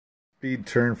speed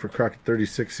turn for Crockett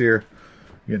 36 here.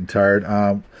 I'm getting tired.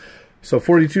 So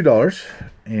 $42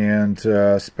 and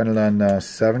spend it on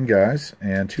 7 guys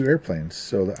and 2 airplanes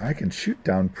so that I can shoot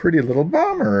down pretty little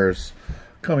bombers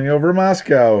coming over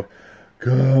Moscow.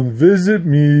 Come visit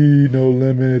me, no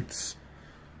limits.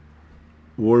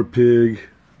 War Pig.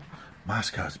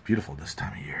 Moscow is beautiful this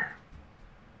time of year.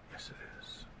 Yes, it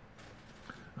is.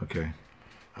 Okay.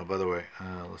 Oh, by the way,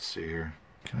 let's see here.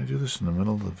 Can I do this in the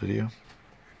middle of the video?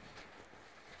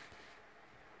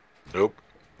 Nope.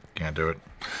 Can't do it.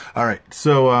 All right.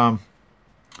 So,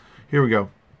 here we go.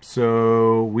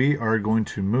 So, we are going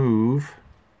to move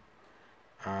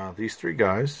these 3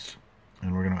 guys,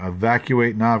 and we're going to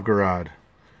evacuate Novgorod.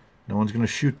 No one's going to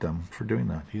shoot them for doing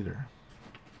that either.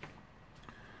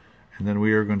 And then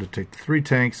we are going to take 3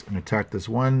 tanks and attack this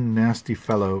one nasty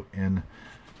fellow in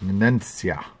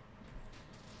Nenetsia.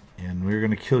 And we're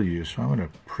going to kill you. So I'm going to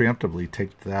preemptively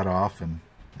take that off. And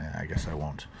I guess I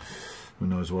won't. Who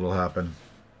knows what will happen.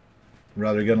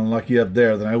 Rather get unlucky up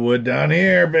there than I would down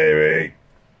here, baby.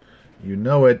 You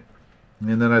know it.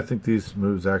 And then I think these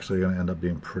moves actually are going to end up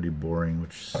being pretty boring,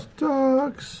 which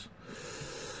sucks.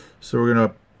 So we're going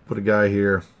to put a guy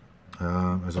here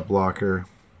as a blocker.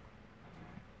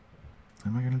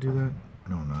 Am I going to do that?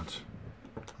 No, I'm not.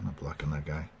 I'm not blocking that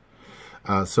guy.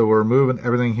 So we're moving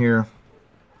everything here.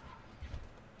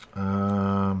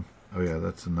 Oh yeah,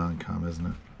 that's a non-com, isn't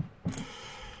it?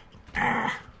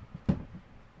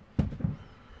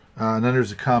 And then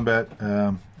there's a combat.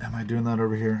 Am I doing that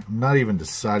over here? I'm not even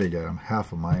decided yet. I'm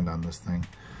half a mind on this thing.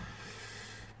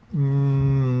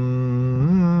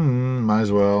 Might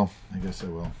as well. I guess I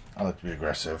will. I like to be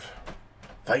aggressive.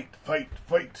 Fight, fight,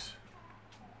 fight.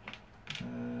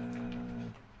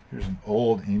 Here's an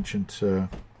old ancient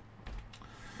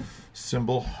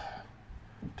symbol.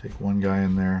 Take one guy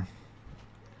in there.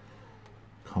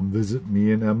 Come visit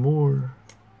me in Amor,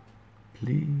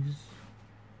 please.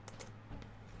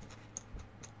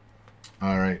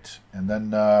 All right, and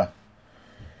then this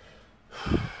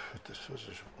was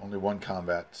only 1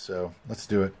 combat, so let's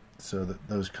do it so that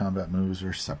those combat moves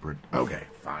are separate. Okay,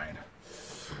 fine.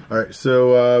 All right,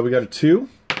 so we got a 2.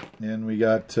 And we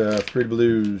got 3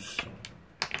 blues.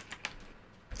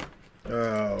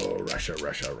 Oh, Russia,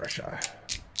 Russia, Russia.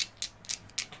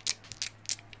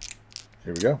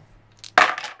 Here we go.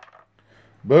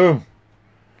 Boom.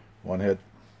 1 hit.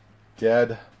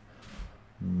 Dead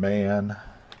man.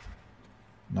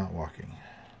 Not walking.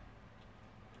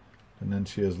 And then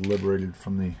she is liberated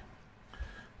from the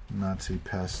Nazi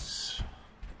pests.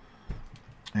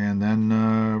 And then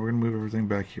we're going to move everything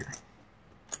back here.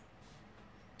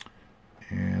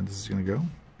 And this is going to go,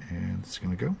 and this is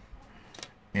going to go.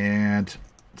 And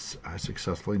I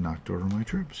successfully knocked over my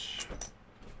troops.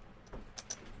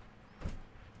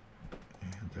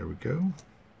 And there we go.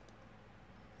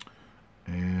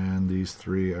 And these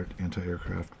 3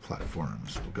 anti-aircraft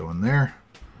platforms will go in there.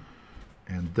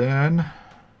 And then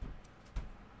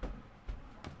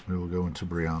we will go into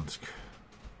Bryansk.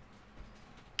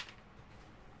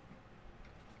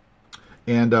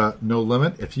 And no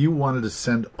limit, if you wanted to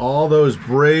send all those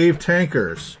brave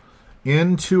tankers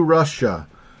into Russia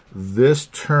this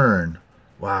turn,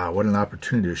 wow, what an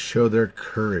opportunity to show their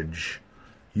courage.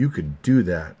 You could do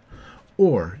that.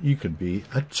 Or you could be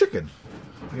a chicken.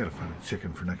 I gotta find a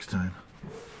chicken for next time.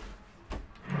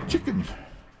 Chicken.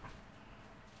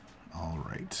 All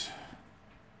right.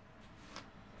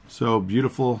 So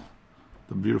beautiful,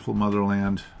 the beautiful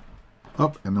motherland.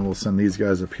 Oh, and then we'll send these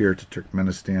guys up here to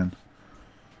Turkmenistan.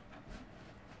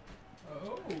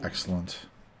 Excellent.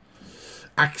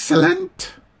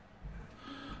 Excellent.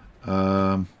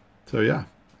 So yeah,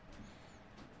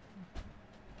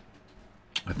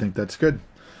 I think that's good.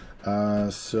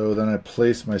 So then I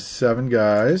place my 7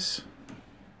 guys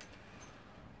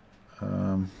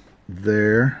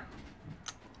there,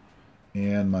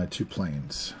 and my 2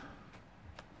 planes.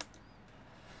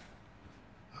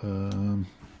 And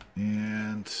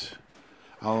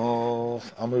I'll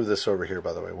move this over here,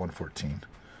 by the way, 114.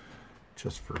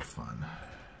 Just for fun.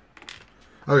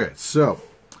 Okay, so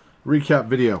recap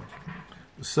video.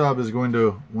 The sub is going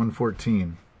to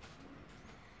 114.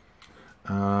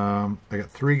 I got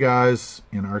 3 guys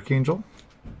in Archangel,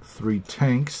 3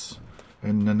 tanks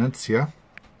in Nenetsia.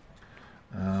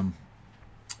 I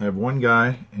have 1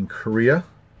 guy in Korea,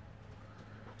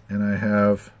 and I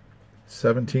have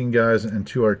 17 guys and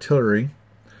 2 artillery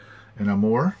in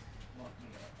Amur.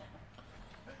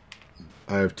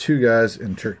 I have 2 guys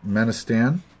in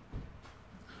Turkmenistan.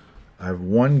 I have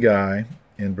 1 guy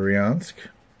in Bryansk.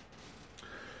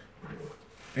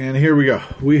 And here we go.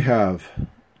 We have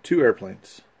 2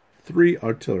 airplanes, 3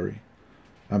 artillery,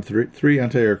 Three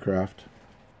anti-aircraft,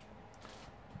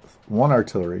 1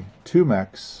 artillery, 2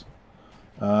 mechs,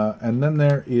 and then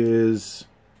there is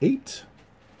 8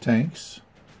 tanks.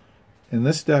 In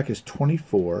this stack is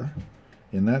 24.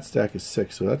 In that stack is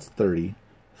 6, so that's 30.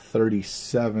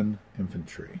 37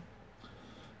 infantry.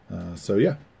 So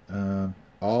yeah,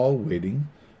 all waiting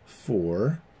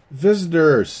for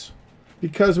visitors,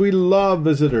 because we love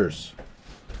visitors.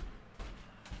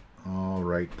 All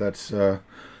right, that's so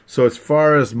as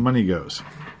far as money goes.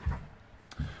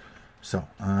 So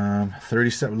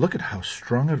 37. Look at how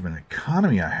strong of an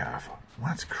economy I have.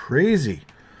 That's crazy.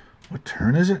 What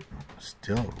turn is it?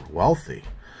 Still wealthy.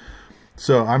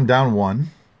 So I'm down 1,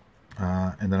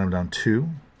 and then I'm down 2.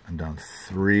 I'm down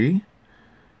 3.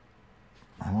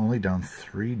 I'm only down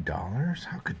 $3.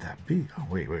 How could that be? Oh,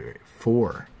 wait.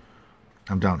 4.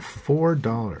 I'm down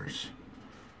 $4.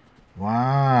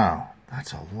 Wow.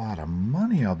 That's a lot of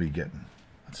money I'll be getting.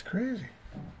 That's crazy.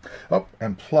 Oh,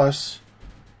 and plus,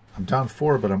 I'm down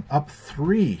 4, but I'm up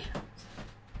 3.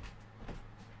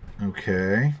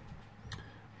 Okay.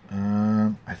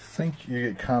 I think you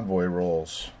get convoy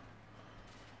rolls.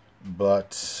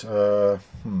 But,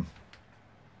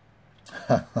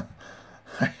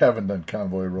 I haven't done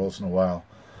convoy rolls in a while.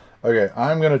 Okay,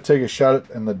 I'm going to take a shot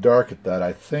in the dark at that.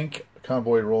 I think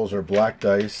convoy rolls are black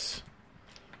dice.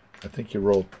 I think you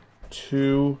roll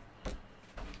 2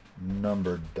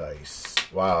 numbered dice.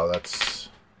 Wow, that's...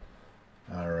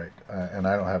 Alright, and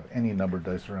I don't have any numbered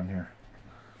dice around here.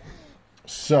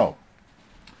 So,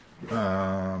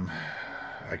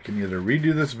 I can either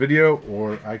redo this video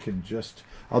or I can just...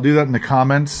 I'll do that in the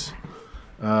comments.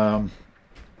 Where's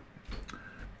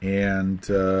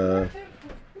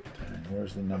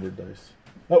the numbered dice?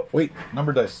 Oh, wait,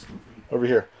 numbered dice. Over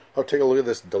here. Oh, take a look at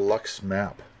this deluxe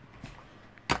map.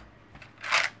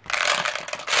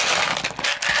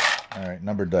 Alright,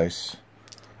 numbered dice.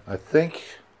 I think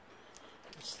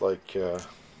it's like...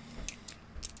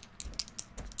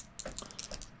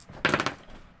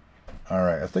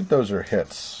 Alright, I think those are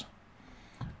hits.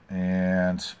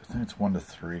 And I think it's 1 to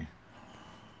 3.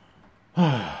 Boy,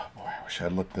 I wish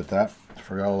I'd looked at that. I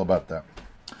forgot all about that.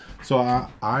 So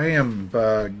I am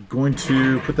going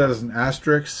to put that as an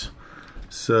asterisk.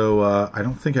 So I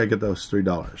don't think I get those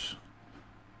 $3.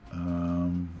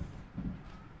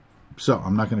 So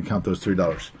I'm not going to count those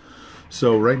 $3.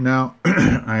 So right now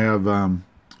I have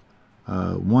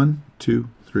 $1, 2,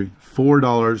 3,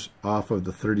 $4 off of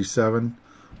the 37,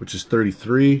 which is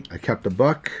 33. I kept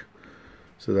 $1,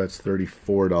 so that's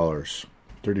 $34.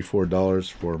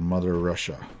 $34 for Mother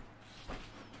Russia.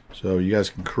 So you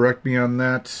guys can correct me on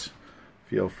that.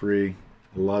 Feel free.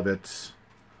 Love it.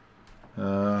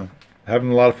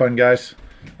 Having a lot of fun, guys.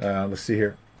 Let's see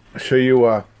here. I'll show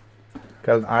you.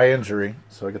 Got an eye injury,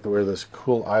 so I get to wear this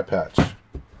cool eye patch.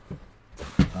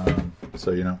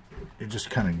 So you know, you're just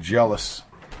kind of jealous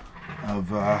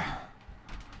of my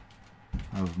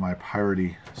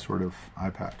piratey sort of eye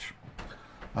patch.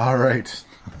 All right,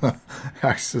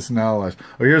 access and analyze.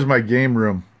 Oh, here's my game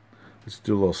room. Let's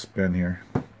do a little spin here.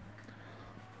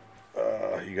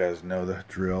 You guys know the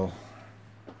drill.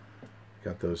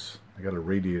 Got those. I got a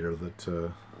radiator that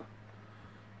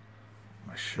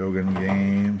my Shogun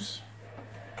games,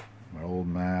 my old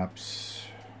maps.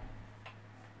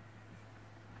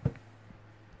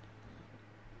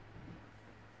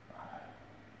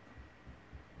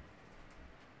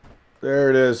 There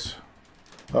it is.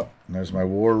 Oh, and there's my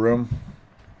war room.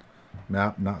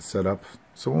 Map not set up.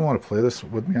 Someone want to play this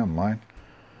with me online?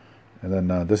 And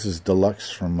then this is Deluxe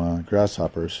from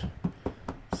Grasshoppers.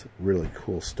 It's really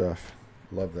cool stuff.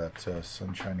 Love that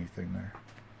sunshiny thing there.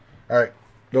 Alright,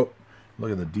 go.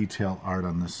 Look at the detail art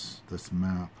on this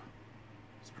map.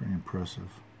 It's pretty impressive.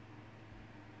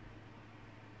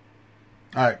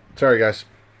 Alright, sorry guys.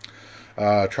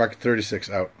 Track 36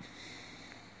 out.